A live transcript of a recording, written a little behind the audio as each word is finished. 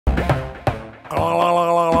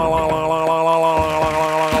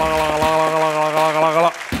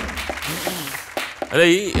അല്ല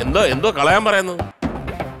ഈ എന്തോ കളയാൻ പറയുന്നു?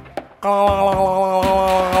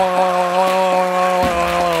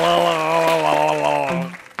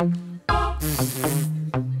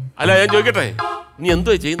 അല്ല ഞാൻ ചോദിക്കട്ടെ, നീ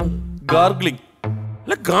എന്തോ ചെയ്യുന്നത്? ഗാർഗ്ലിംഗ്.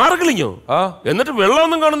 അല്ല ഗാർഗ്ലിങ്ങോ? എന്നിട്ട്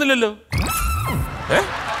വെള്ളമൊന്നും കാണുന്നില്ലല്ലോ.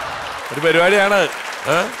 ഒരു പരിപാടിയാണ്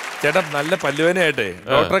ചേട്ടാ. നല്ല പല്ലുവേനയായിട്ടേ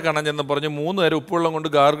ഡോക്ടറെ കാണാൻ ചെന്ന് പറഞ്ഞു 3 നേരം ഉപ്പുവെള്ളം കൊണ്ട്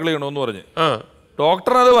ഗാർഗിൾ ചെയ്യണമെന്ന് പറഞ്ഞു.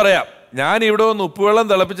 ഡോക്ടറിനത് പറയാം. ഞാൻ ഇവിടെ വന്ന് ഉപ്പുവെള്ളം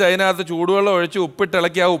തിളപ്പിച്ച് അതിനകത്ത് ചൂടുവെള്ളം ഒഴിച്ച്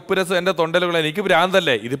ഉപ്പിട്ടിളക്കി ആ ഉപ്പ് രസം എന്റെ തൊണ്ടലുകൾ. എനിക്ക്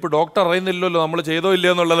ഭ്രാന്തല്ലേ? ഇതിപ്പോ ഡോക്ടർ അറിയുന്നില്ലല്ലോ നമ്മൾ ചെയ്തോ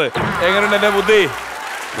ഇല്ലയോ എന്നുള്ളത്. എങ്ങനെയുണ്ട് എന്റെ ബുദ്ധി?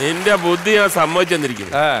 നിന്റെ ബുദ്ധി ഞാൻ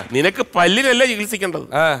സമ്മതിച്ചെന്നിരിക്കുന്നു. നിനക്ക് പല്ലിനല്ല ചികിത്സിക്കേണ്ടത്,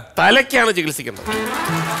 തലയ്ക്കാണ് ചികിത്സിക്കേണ്ടത്.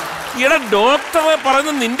 ഇവിടെ ഡോക്ടർ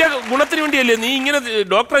പറയുന്നത് നിന്റെ ഗുണത്തിന് വേണ്ടിയല്ലേ. നീ ഇങ്ങനെ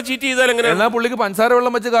ഡോക്ടറെ ചീറ്റ് ചെയ്താൽ എങ്ങനെ? എന്നാ പുള്ളിക്ക് പഞ്ചസാര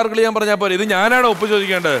വെള്ളം വെച്ച് ഗാർഗിൾ ചെയ്യാൻ പറഞ്ഞാൽ പോലെ. ഇത് ഞാനാണ് ഉപ്പ്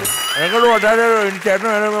ചോദിക്കേണ്ടത്.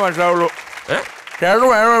 മനസ്സിലാവുള്ളൂ.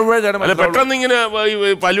 പെട്ടെന്ന് ഇങ്ങനെ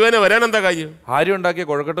പല്ലുവേന വരാൻ എന്താ കാര്യം? ആരും ഉണ്ടാക്കിയ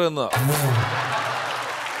കുഴക്കട്ട എന്നതാ.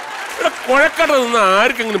 കുഴക്കട്ട നിന്ന്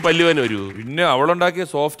ആർക്കെങ്കിലും പല്ലുവേന വരൂ? പിന്നെ അവളുണ്ടാക്കിയ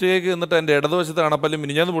സോഫ്റ്റ് കേക്ക് എന്നിട്ട് എന്റെ ഇടതുവശത്ത് അണപ്പല്ല്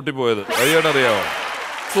മിനിഞ്ഞാന്ന് പൊട്ടിപ്പോയത്. അറിയാമോ?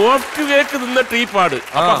 സോഫ്റ്റ് കേക്ക് നിന്നിട്ട് ഈ പാട്.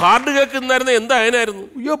 അപ്പൊ ഹാർഡ് കേക്ക് നിന്നായിരുന്നു എന്താ അതിനായിരുന്നു?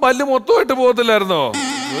 അയ്യോ, പല്ല് മൊത്തമായിട്ട് പോകത്തില്ലായിരുന്നോ?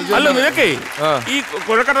 അല്ല നിനക്കേ ഈ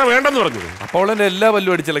കുഴക്കട്ട വേണ്ടെന്ന് പറഞ്ഞു. അപ്പൊ അവളെന്റെ എല്ലാ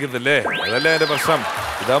പല്ലും അടിച്ചിളക്കത്തില്ലേ? അതല്ലേ എന്റെ പ്രശ്നം.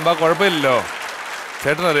 ഇതാകുമ്പോ കുഴപ്പമില്ലല്ലോ.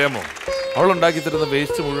 ചേട്ടൻ അറിയാമോ, അവളുണ്ടാക്കി തരുന്ന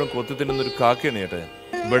വേസ്റ്റ് മുഴുവൻ കൊത്തി തിന്നുന്ന ഒരു കാക്കയാണ് ചേട്ടൻ.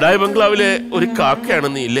 ബഡായി ബംഗ്ലാവിലെ ഒരു കാക്കയാണ്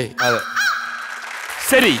നീ ഇല്ലേ? അതെ.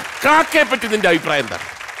 ശരി, കാക്കയെ പറ്റി നിന്റെ അഭിപ്രായം എന്താ?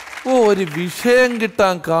 ഒരു വിഷയം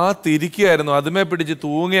കിട്ടാൻ കാത്തിരിക്കുകയായിരുന്നു. അതുമേ പിടിച്ച്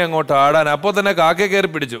തൂങ്ങി അങ്ങോട്ട് ആടാൻ. അപ്പൊ തന്നെ കാക്കയെ കയറി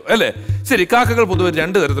പിടിച്ചു അല്ലേ? ശരി, കാക്കകൾ പൊതുവെ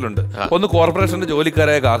 2 തരത്തിലുണ്ട്. ഒന്ന് കോർപ്പറേഷന്റെ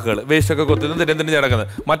ജോലിക്കാരായ കാക്കകൾ, വേസ്റ്റ് ഒക്കെ കൊത്തി തിന്നെ നടക്കുന്നത്.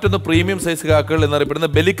 മറ്റൊന്ന് പ്രീമിയം സൈസ് കാക്കകൾ എന്നറിയപ്പെടുന്ന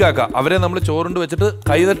ബലിക്കാക്ക. അവരെ നമ്മൾ ചോറുണ്ട് വെച്ചിട്ട്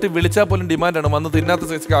കൈതട്ടി വിളിച്ചാൽ പോലും ഡിമാൻഡാണ്. വന്ന് തിന്നാത്ത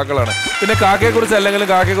സൈസ് കാക്കകളാണ്. പിന്നെ കാക്കയെ കുറിച്ച് അല്ലെങ്കിലും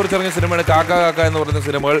കാക്കയെ കുറിച്ച് ഇറങ്ങിയ സിനിമയാണ് കാക്ക എന്ന് പറയുന്ന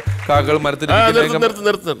സിനിമകൾ. കാക്കകൾ മരത്തിൽ.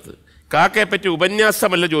 കാക്കയെ പറ്റി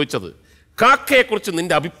ഉപന്യാസമല്ല ചോദിച്ചത്. കാക്കയെ കുറിച്ച്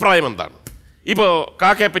നിന്റെ അഭിപ്രായം എന്താണ്? ഇപ്പോ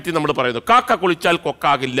കാക്കയെ പറ്റി നമ്മൾ പറയുന്നു, കാക്ക കുളിച്ചാൽ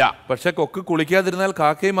കൊക്കാകില്ല. പക്ഷെ കൊക്ക് കുളിക്കാതിരുന്നാൽ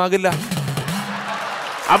കാക്കയും ആകില്ല.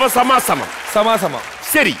 അപ്പൊ സമാസമം.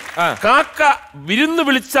 ശരി, കാക്ക വിരുന്ന്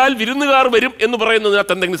വിളിച്ചാൽ വിരുന്നുകാർ വരും എന്ന്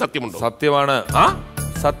പറയുന്നതിനകത്ത് എന്തെങ്കിലും സത്യമുണ്ടോ?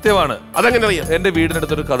 സത്യമാണ്. അതെങ്ങനെ അറിയാം? എന്റെ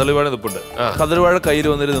വീടിനടുത്തൊരു കദളിവാഴ നിപ്പുണ്ട്. കദളിവാഴ കയ്യിൽ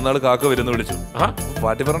വന്നിട്ട് നിന്നാൾ കാക്ക വിരുന്ന് വിളിച്ചു.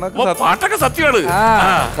 പാട്ടി പറഞ്ഞ പാട്ടൊക്കെ സത്യമാണ്.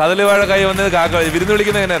 കദളിവാഴ കൈ വന്നത് കാക്ക വിരുന്ന്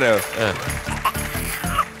വിളിക്കുന്നത് എങ്ങനെ അറിയോ?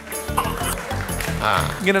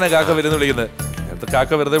 ഇങ്ങനെയാണ് കാക്ക വരുന്ന വിളിക്കുന്നത്.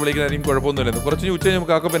 കാക്ക വെറുതെ വിളിക്കുന്നതായിരിക്കും, കുഴപ്പമൊന്നുമില്ല. കുറച്ച് ഉച്ച കഴിഞ്ഞപ്പോൾ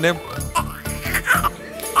കാക്ക പിന്നെ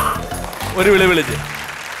ഒരു വിളിച്ച്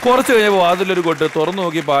കുറച്ച് കഴിഞ്ഞപ്പോൾ അതിലൊരു കൊട്ട് തുറന്നു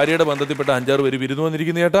നോക്കി ഭാര്യയുടെ ബന്ധത്തിൽപ്പെട്ട 5-6 പേര് വിരുന്ന്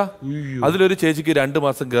വന്നിരിക്കുന്ന ചേട്ടാ. അതിലൊരു ചേച്ചിക്ക് 2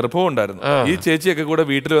 മാസം ഗർഭവും ഉണ്ടായിരുന്നു. ഈ ചേച്ചിയൊക്കെ കൂടെ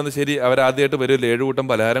വീട്ടിൽ വന്ന് ശരി അവരാദ്യമായിട്ട് വരും. 7 കൂട്ടം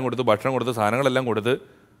പലഹാരം കൊടുത്ത് ഭക്ഷണം കൊടുത്ത് സാധനങ്ങളെല്ലാം കൊടുത്ത്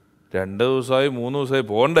 2 ദിവസമായി 3 ദിവസമായി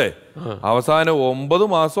പോണ്ടേ. അവസാനം 9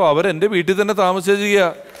 മാസം അവരെന്റെ വീട്ടിൽ തന്നെ താമസിച്ചിരിക്കുക.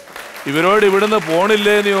 ഇവരോട് ഇവിടുന്ന്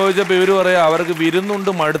പോണില്ലേ എന്ന് ചോദിച്ചപ്പോ ഇവര് പറയാ അവർക്ക് വിരുന്നുണ്ട്,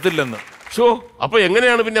 മടുത്തില്ലെന്ന്. അപ്പൊ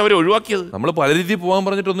എങ്ങനെയാണ് പിന്നെ അവരെ ഒഴിവാക്കിയത്? നമ്മൾ പല രീതിയിൽ പോകാൻ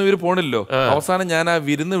പറഞ്ഞിട്ടൊന്നും ഇവര് പോണില്ലോ. അവസാനം ഞാൻ ആ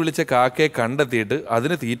വിരുന്ന് വിളിച്ച കാക്കയെ കണ്ടെത്തിയിട്ട്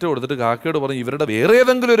അതിന് തീറ്റ കൊടുത്തിട്ട് കാക്കയോട് പറഞ്ഞു ഇവരുടെ വേറെ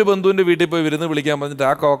ഏതെങ്കിലും ഒരു ബന്ധുവിന്റെ വീട്ടിൽ പോയി വിരുന്ന് വിളിക്കാൻ പറഞ്ഞിട്ട്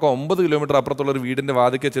ആ കാക്ക 9 കിലോമീറ്റർ അപ്പുറത്തുള്ള ഒരു വീടിന്റെ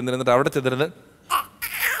വാതിക്കെ ചെന്നിരുന്നിട്ട് അവിടെ ചെന്നിരുന്ന്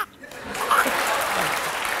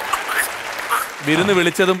വിരുന്ന്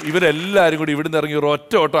വിളിച്ചതും ഇവരെല്ലാരും കൂടി ഇവിടുന്ന് ഇറങ്ങി ഒരു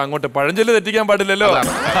ഒറ്റ ഓട്ടം അങ്ങോട്ട്. പഴഞ്ചൊല്ല് തെറ്റിക്കാൻ പാടില്ലല്ലോ.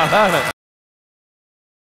 അതാണ്.